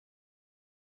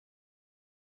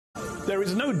There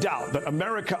is no doubt that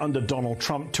America under Donald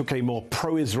Trump took a more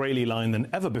pro-Israeli line than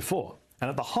ever before. And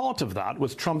at the heart of that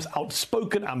was Trump's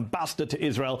outspoken ambassador to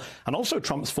Israel and also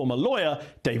Trump's former lawyer,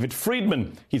 David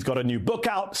Friedman. He's got a new book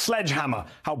out, Sledgehammer,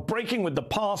 How Breaking with the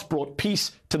Past Brought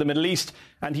Peace to the Middle East.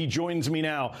 And he joins me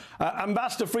now.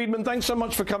 Ambassador Friedman, thanks so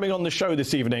much for coming on the show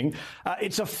this evening.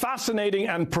 It's a fascinating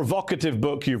and provocative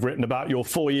book you've written about your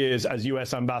 4 years as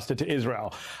U.S. ambassador to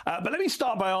Israel. But let me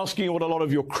start by asking you what a lot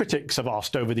of your critics have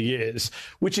asked over the years,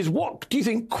 which is what do you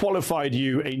think qualified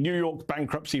you, a New York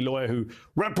bankruptcy lawyer who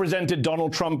represented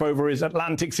Donald Trump over his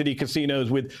Atlantic City casinos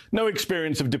with no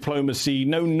experience of diplomacy,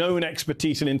 no known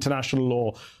expertise in international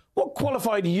law. What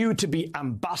qualified you to be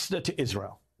ambassador to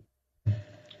Israel?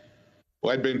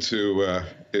 Well, I'd been to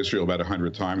Israel about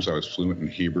 100 times. I was fluent in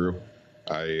Hebrew.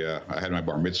 I had my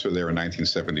bar mitzvah there in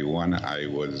 1971.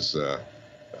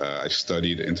 I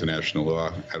studied international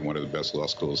law at one of the best law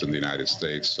schools in the United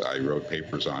States. I wrote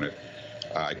papers on it.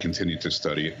 I continued to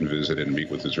study it and visit and meet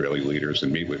with Israeli leaders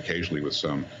and meet occasionally with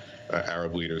some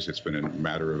Arab leaders. It's been a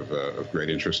matter of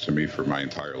great interest to me for my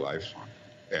entire life.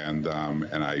 And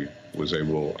I was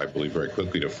able, I believe, very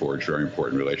quickly to forge very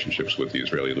important relationships with the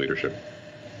Israeli leadership.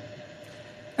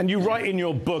 And you write in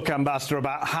your book, Ambassador,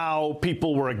 about how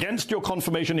people were against your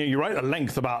confirmation. You write at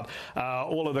length about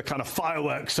all of the kind of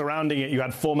fireworks surrounding it. You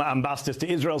had former ambassadors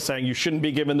to Israel saying you shouldn't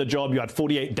be given the job. You had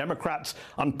 48 Democrats,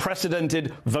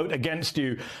 unprecedented, vote against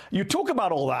you. You talk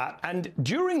about all that. And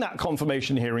during that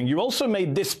confirmation hearing, you also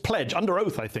made this pledge, under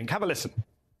oath, I think. Have a listen.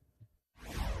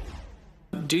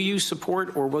 Do you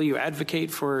support or will you advocate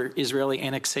for Israeli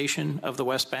annexation of the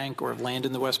West Bank or of land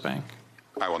in the West Bank?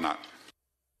 I will not.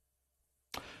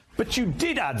 But you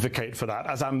did advocate for that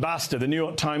as ambassador. The New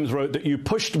York Times wrote that you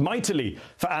pushed mightily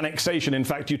for annexation. In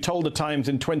fact, you told the Times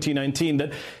in 2019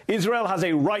 that Israel has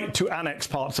a right to annex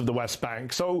parts of the West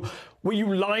Bank. So were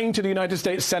you lying to the United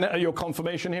States Senate at your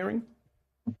confirmation hearing?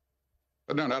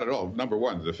 No, not at all. Number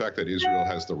one, the fact that Israel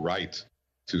has the right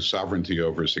to sovereignty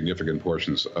over significant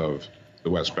portions of the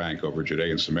West Bank, over Judea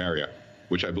and Samaria,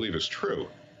 which I believe is true,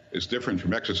 is different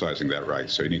from exercising that right.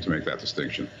 So you need to make that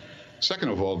distinction. Second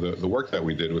of all, the work that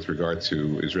we did with regard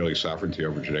to Israeli sovereignty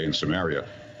over Judea and Samaria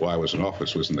while I was in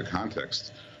office was in the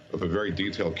context of a very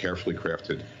detailed, carefully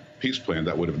crafted peace plan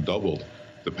that would have doubled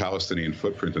the Palestinian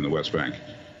footprint in the West Bank.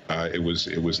 It was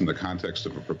in the context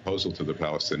of a proposal to the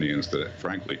Palestinians that,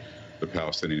 frankly, the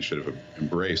Palestinians should have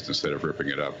embraced instead of ripping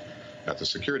it up at the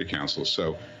Security Council.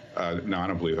 So, no, I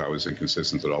don't believe I was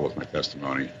inconsistent at all with my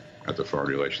testimony at the Foreign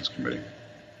Relations Committee.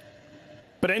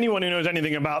 But anyone who knows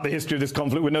anything about the history of this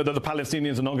conflict would know that the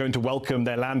Palestinians are not going to welcome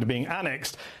their land being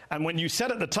annexed. And when you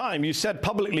said at the time, you said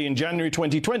publicly in January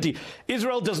 2020,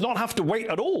 Israel does not have to wait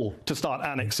at all to start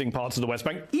annexing parts of the West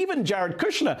Bank. Even Jared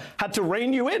Kushner had to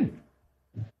rein you in.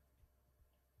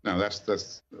 No,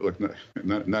 look,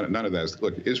 none of that is,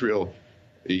 look, Israel,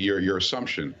 your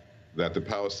assumption that the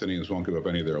Palestinians won't give up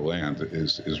any of their land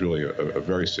is really a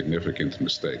very significant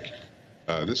mistake.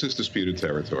 This is disputed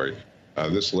territory.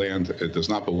 This land, it does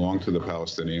not belong to the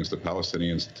Palestinians. The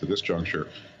Palestinians, to this juncture,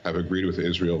 have agreed with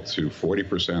Israel to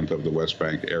 40% of the West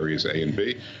Bank areas A and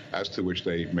B, as to which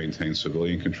they maintain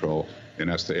civilian control, and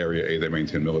as to Area A, they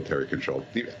maintain military control.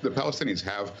 The Palestinians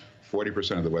have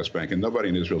 40% of the West Bank, and nobody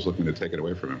in Israel is looking to take it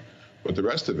away from them. But the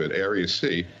rest of it, Area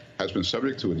C, has been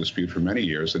subject to a dispute for many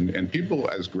years, and people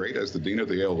as great as the dean of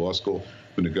the Yale Law School,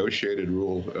 who negotiated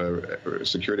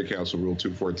Security Council Rule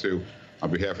 242 on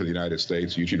behalf of the United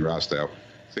States, Eugene Rostow,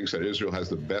 thinks that Israel has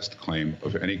the best claim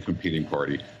of any competing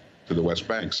party to the West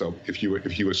Bank. So if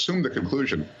you assume the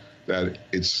conclusion that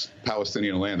it's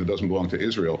Palestinian land that doesn't belong to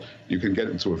Israel, you can get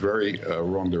into a very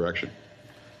wrong direction.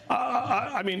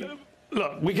 I mean,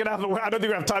 look, I don't think we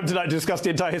have time tonight to discuss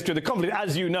the entire history of the conflict.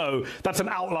 As you know, that's an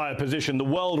outlier position. The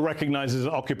world recognizes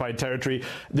occupied territory.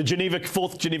 The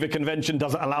Fourth Geneva Convention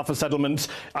doesn't allow for settlements.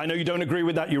 I know you don't agree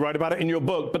with that. You write about it in your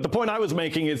book. But the point I was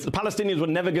making is the Palestinians were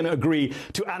never going to agree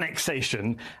to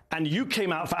annexation. And you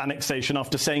came out for annexation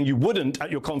after saying you wouldn't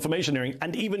at your confirmation hearing.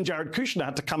 And even Jared Kushner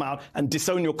had to come out and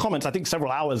disown your comments, I think,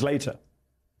 several hours later.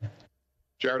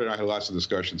 Jared and I had lots of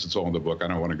discussions. It's all in the book. I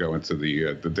don't want to go into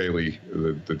the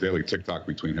daily TikTok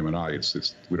between him and I.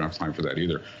 We don't have time for that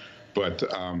either. But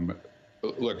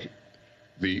look,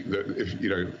 the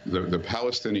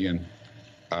Palestinians.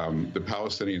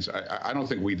 I don't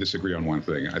think we disagree on one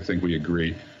thing. I think we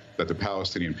agree that the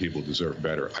Palestinian people deserve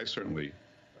better. I certainly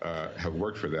have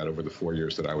worked for that over the 4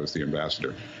 years that I was the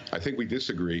ambassador. I think we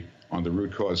disagree on the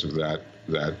root cause of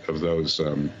those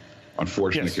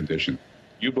unfortunate conditions.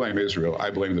 You blame Israel. I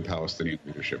blame the Palestinian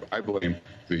leadership. I blame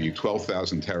the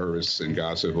 12,000 terrorists in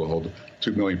Gaza who hold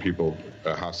 2 million people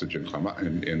hostage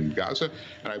in Gaza.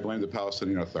 And I blame the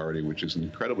Palestinian Authority, which is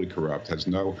incredibly corrupt, has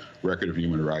no record of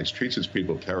human rights, treats its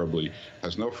people terribly,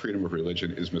 has no freedom of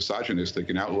religion, is misogynistic,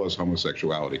 and outlaws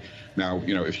homosexuality. Now,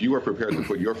 you know, if you are prepared to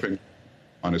put your finger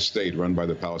on a state run by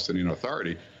the Palestinian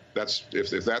Authority, that's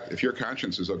if your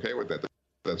conscience is okay with that,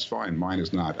 that's fine. Mine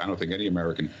is not. I don't think any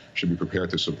American should be prepared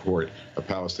to support a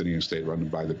Palestinian state run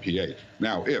by the PA.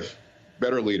 Now, if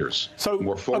better leaders,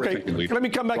 more forward-thinking leaders. Let me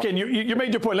come back in. You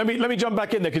made your point. Let me jump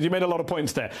back in there because you made a lot of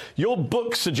points there. Your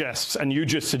book suggests, and you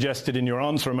just suggested in your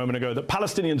answer a moment ago, that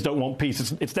Palestinians don't want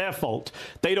peace. It's their fault.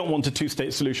 They don't want a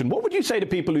two-state solution. What would you say to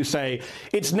people who say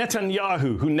it's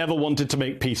Netanyahu who never wanted to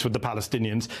make peace with the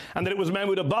Palestinians, and that it was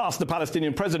Mahmoud Abbas, the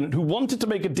Palestinian president, who wanted to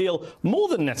make a deal more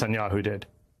than Netanyahu did?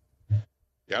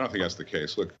 Yeah, I don't think that's the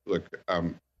case. Look.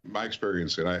 My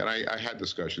experience, and I had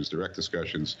discussions, direct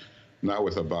discussions, not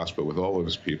with Abbas, but with all of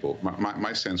his people.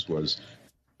 My sense was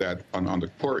that on the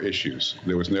core issues,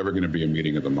 there was never going to be a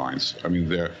meeting of the minds. I mean,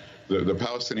 the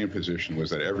Palestinian position was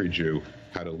that every Jew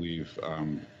had to leave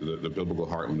the biblical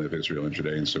heartland of Israel and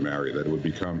Judea and Samaria, that it would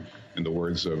become, in the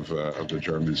words of the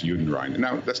Germans, Judenrein.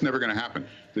 Now, that's never going to happen.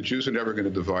 The Jews are never going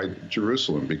to divide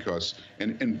Jerusalem because,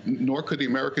 and nor could the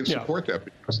Americans support that,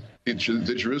 because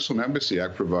the Jerusalem Embassy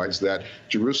Act provides that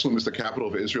Jerusalem is the capital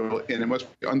of Israel and it must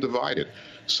be undivided.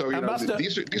 So, you know,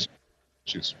 these are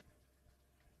issues.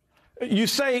 You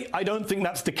say, I don't think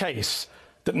that's the case,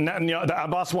 that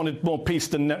Abbas wanted more peace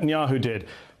than Netanyahu did.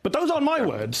 But those aren't my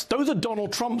words. Those are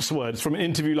Donald Trump's words from an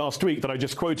interview last week that I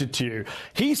just quoted to you.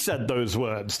 He said those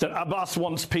words, that Abbas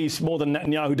wants peace more than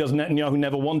Netanyahu does. Netanyahu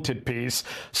never wanted peace.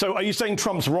 So are you saying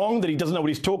Trump's wrong, that he doesn't know what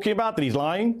he's talking about, that he's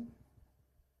lying?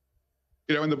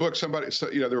 You know, in the book,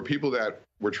 there were people that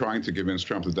were trying to convince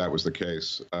Trump that that was the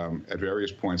case at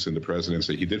various points in the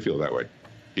presidency. He did feel that way.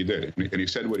 He did. And he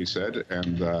said what he said.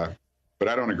 And but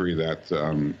I don't agree that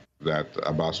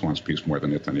Abbas wants peace more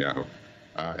than Netanyahu.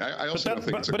 I also don't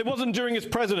think but it wasn't during his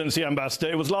presidency, Ambassador.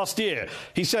 It was last year.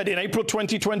 He said in April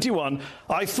 2021,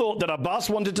 I thought that Abbas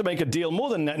wanted to make a deal more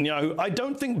than Netanyahu. I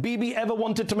don't think Bibi ever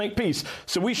wanted to make peace.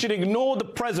 So we should ignore the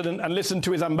president and listen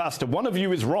to his ambassador. One of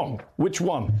you is wrong. Which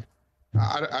one?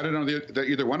 I don't know that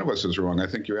either one of us is wrong. I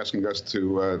think you're asking us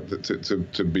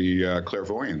to be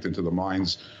clairvoyant into the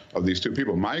minds of these two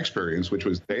people. My experience, which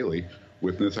was daily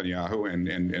with Netanyahu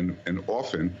and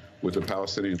often with the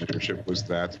Palestinian leadership, was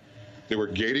that there were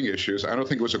gating issues. I don't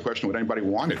think it was a question of what anybody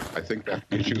wanted. I think that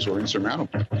issues were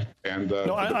insurmountable. And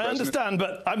no, I understand,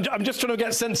 but I'm just trying to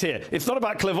get sense here. It's not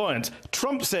about clairvoyance.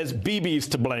 Trump says Bibi's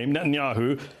to blame,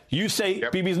 Netanyahu. You say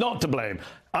Bibi's not to blame.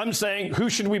 I'm saying, who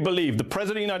should we believe, the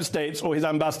President of the United States or his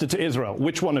ambassador to Israel?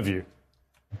 Which one of you?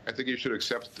 I think you should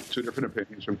accept two different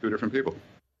opinions from two different people.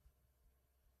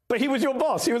 But he was your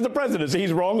boss. He was the president. So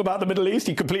he's wrong about the Middle East?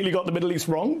 He completely got the Middle East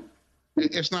wrong?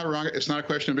 It's not wrong. It's not a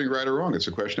question of being right or wrong. It's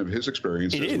a question of his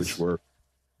experiences, which were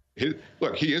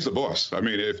look. He is the boss. I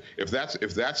mean, if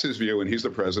that's his view and he's the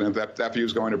president, that view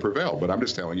is going to prevail. But I'm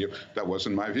just telling you that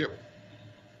wasn't my view.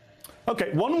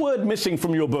 Okay, one word missing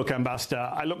from your book, Ambassador,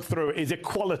 I looked through, is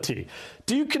equality.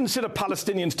 Do you consider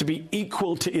Palestinians to be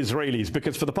equal to Israelis?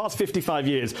 Because for the past 55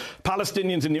 years,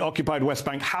 Palestinians in the occupied West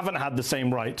Bank haven't had the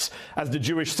same rights as the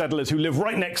Jewish settlers who live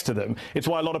right next to them. It's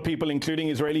why a lot of people, including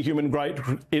Israeli human rights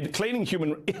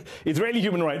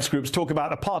groups, talk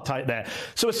about apartheid there.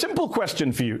 So a simple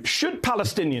question for you. Should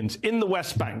Palestinians in the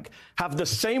West Bank have the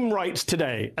same rights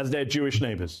today as their Jewish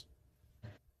neighbors?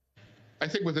 I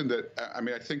think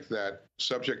I think that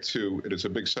subject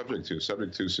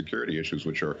to security issues,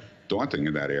 which are daunting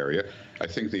in that area, I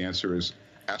think the answer is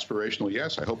aspirational,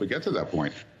 yes. I hope we get to that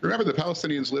point. Remember, the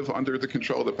Palestinians live under the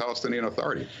control of the Palestinian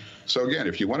Authority. So again,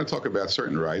 if you want to talk about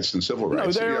certain rights and civil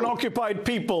rights... No, they're an occupied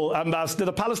people, Ambassador.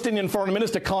 The Palestinian foreign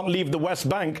minister can't leave the West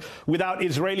Bank without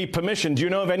Israeli permission. Do you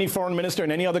know of any foreign minister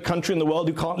in any other country in the world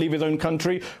who can't leave his own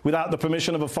country without the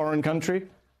permission of a foreign country?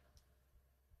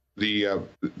 The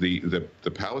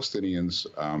Palestinians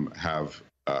have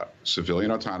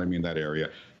civilian autonomy in that area.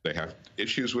 They have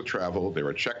issues with travel. There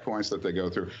are checkpoints that they go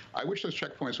through. I wish those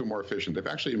checkpoints were more efficient. They've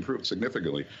actually improved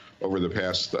significantly over the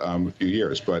past few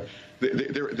years. But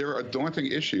there are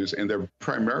daunting issues, and they're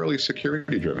primarily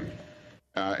security-driven.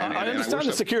 I understand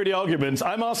the security arguments.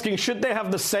 I'm asking, should they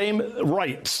have the same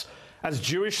rights as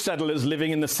Jewish settlers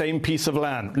living in the same piece of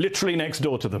land, literally next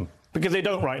door to them? Because they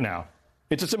don't right now.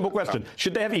 It's a simple question.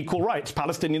 Should they have equal rights,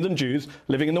 Palestinians and Jews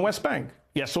living in the West Bank?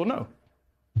 Yes or no?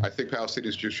 I think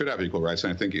Palestinians should have equal rights,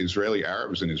 and I think Israeli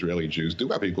Arabs and Israeli Jews do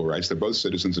have equal rights. They're both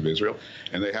citizens of Israel,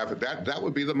 and they have that. That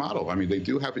would be the model. I mean, they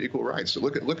do have equal rights. So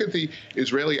look at the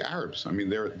Israeli Arabs. I mean,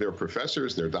 they're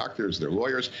professors, they're doctors, they're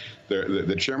lawyers.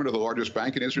 The chairman of the largest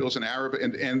bank in Israel is an Arab,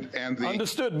 and the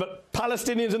understood. But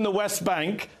Palestinians in the West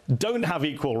Bank don't have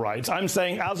equal rights. I'm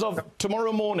saying, as of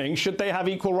tomorrow morning, should they have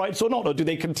equal rights or not, or do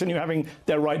they continue having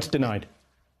their rights denied?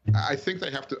 I think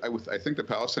they have to. I think the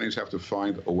Palestinians have to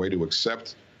find a way to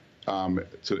accept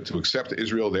accept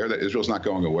Israel there. That Israel's not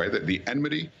going away. That the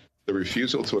enmity, the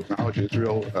refusal to acknowledge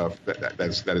Israel,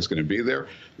 that is going to be there.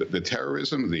 The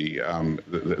terrorism, the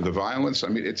violence. I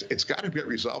mean, it's got to get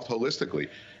resolved holistically.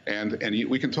 And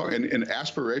we can talk. And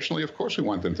aspirationally, of course, we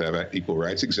want them to have equal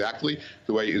rights, exactly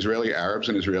the way Israeli Arabs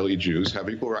and Israeli Jews have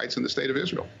equal rights in the state of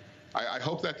Israel. I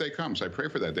hope that day comes. I pray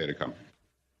for that day to come.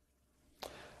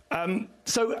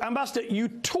 So, Ambassador, you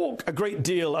talk a great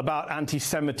deal about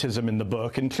anti-Semitism in the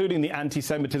book, including the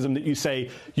anti-Semitism that you say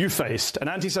you faced. And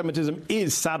anti-Semitism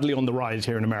is sadly on the rise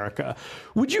here in America.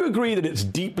 Would you agree that it's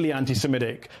deeply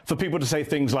anti-Semitic for people to say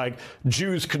things like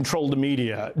Jews control the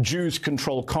media, Jews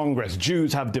control Congress,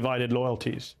 Jews have divided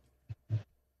loyalties?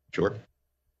 Sure.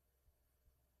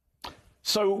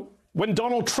 So when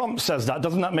Donald Trump says that,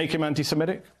 doesn't that make him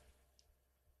anti-Semitic?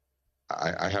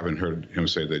 I haven't heard him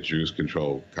say that Jews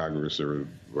control Congress,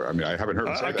 I mean, I haven't heard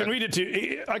him say that. I can read it to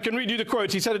you. I can read you the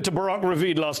quotes. He said it to Barak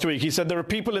Ravid last week. He said, there are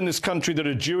people in this country that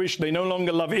are Jewish. They no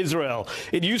longer love Israel.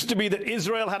 It used to be that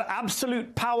Israel had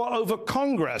absolute power over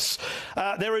Congress.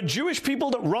 There are Jewish people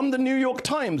that run the New York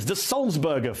Times, the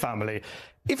Sulzberger family.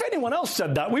 If anyone else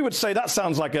said that, we would say that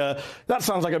sounds like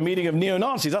a meeting of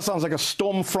neo-Nazis. That sounds like a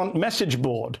Stormfront message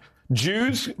board.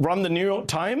 Jews run the New York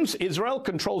Times. Israel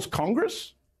controls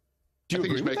Congress. I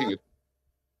think he's making it.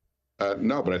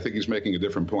 No, but I think he's making a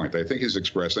different point. I think he's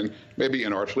expressing, maybe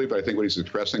inartfully, but I think what he's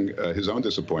expressing his own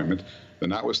disappointment, that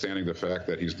notwithstanding the fact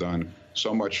that he's done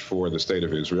so much for the state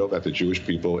of Israel, that the Jewish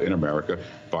people in America,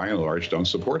 by and large, don't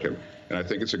support him. And I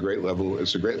think it's a great level.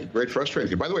 It's a great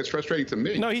frustrating. By the way, it's frustrating to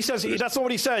me. No, he says that's not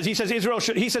what he says. He says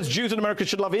he says Jews in America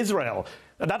should love Israel.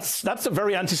 That's a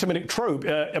very anti-Semitic trope.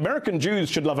 American Jews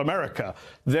should love America.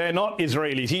 They're not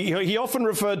Israelis. He often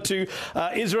referred to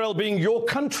Israel being your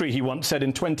country, he once said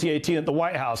in 2018 at the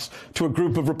White House to a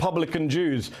group of Republican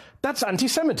Jews. That's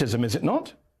anti-Semitism, is it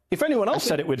not? If anyone else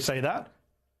said it, would say that.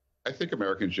 I think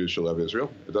American Jews should love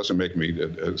Israel. It doesn't make me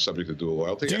subject to dual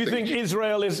loyalty. Do you think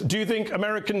Israel is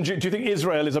American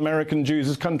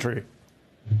Jews' country?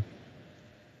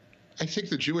 I think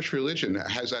the Jewish religion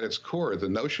has at its core the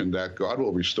notion that God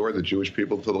will restore the Jewish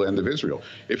people to the land of Israel.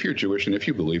 If you're Jewish and if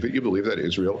you believe it, you believe that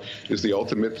Israel is the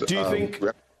ultimate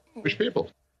Jewish people.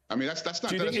 I mean, that's not.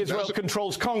 Do you think Israel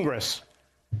controls Congress?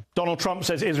 Donald Trump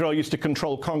says Israel used to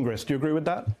control Congress. Do you agree with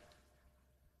that?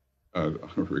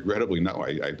 Regrettably, no.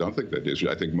 I don't think that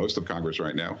Israel. I think most of Congress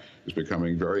right now is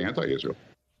becoming very anti-Israel.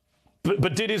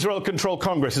 But did Israel control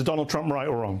Congress? Is Donald Trump right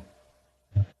or wrong?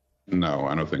 No,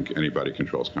 I don't think anybody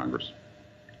controls Congress.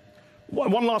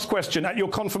 One last question. At your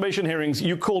confirmation hearings,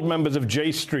 you called members of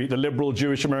J Street, the liberal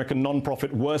Jewish American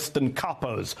nonprofit, worse than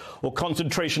capos, or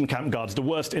concentration camp guards, the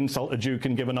worst insult a Jew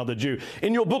can give another Jew.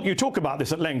 In your book, you talk about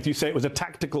this at length. You say it was a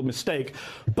tactical mistake.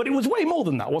 But it was way more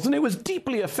than that, wasn't it? It was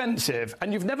deeply offensive,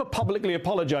 and you've never publicly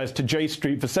apologized to J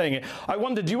Street for saying it. I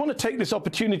wonder, do you want to take this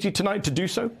opportunity tonight to do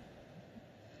so?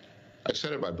 I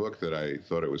said in my book that I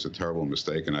thought it was a terrible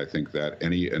mistake, and I think that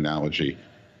any analogy,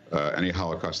 any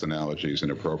Holocaust analogy is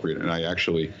inappropriate. And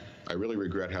I really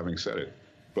regret having said it.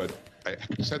 But I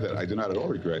said that I do not at all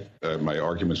regret my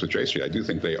arguments with J Street. I do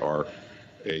think they are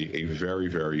a very,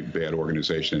 very bad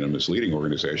organization and a misleading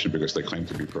organization because they claim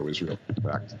to be pro-Israel.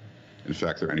 In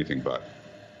fact, they're anything but.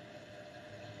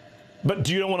 But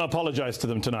do you don't want to apologize to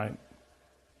them tonight?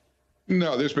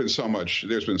 No, there's been so much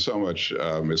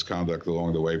misconduct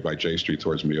along the way by J Street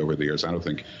towards me over the years. I don't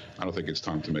think it's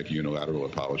time to make a unilateral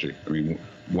apology. I mean,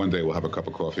 one day we'll have a cup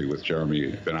of coffee with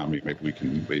Jeremy Ben-Ami.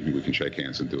 Maybe we can shake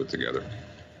hands and do it together.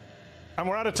 And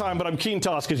we're out of time, but I'm keen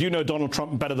to ask, because you know Donald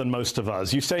Trump better than most of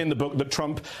us. You say in the book that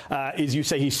Trump you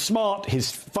say he's smart, he's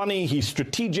funny, he's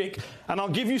strategic, and I'll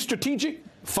give you strategic,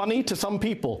 funny to some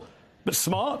people. But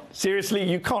smart? Seriously,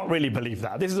 you can't really believe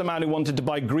that. This is a man who wanted to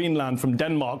buy Greenland from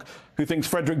Denmark, who thinks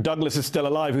Frederick Douglass is still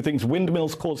alive, who thinks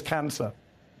windmills cause cancer.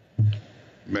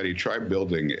 Mehdi, try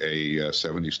building a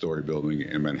 70-story building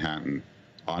in Manhattan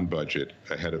on budget,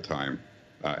 ahead of time,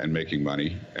 and making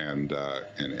money, and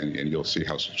you'll see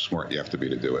how smart you have to be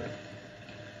to do it.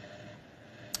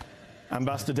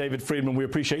 Ambassador David Friedman, we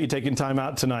appreciate you taking time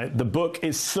out tonight. The book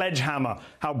is Sledgehammer,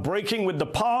 How Breaking with the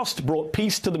Past Brought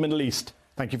Peace to the Middle East.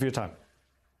 Thank you for your time.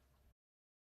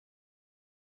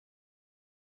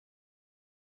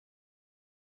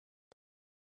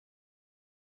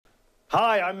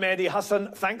 Hi, I'm Mehdi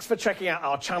Hasan. Thanks for checking out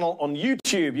our channel on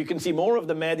YouTube. You can see more of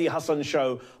the Mehdi Hasan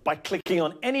Show by clicking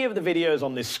on any of the videos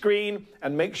on this screen,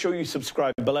 and make sure you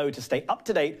subscribe below to stay up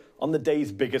to date on the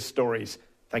day's biggest stories.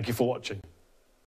 Thank you for watching.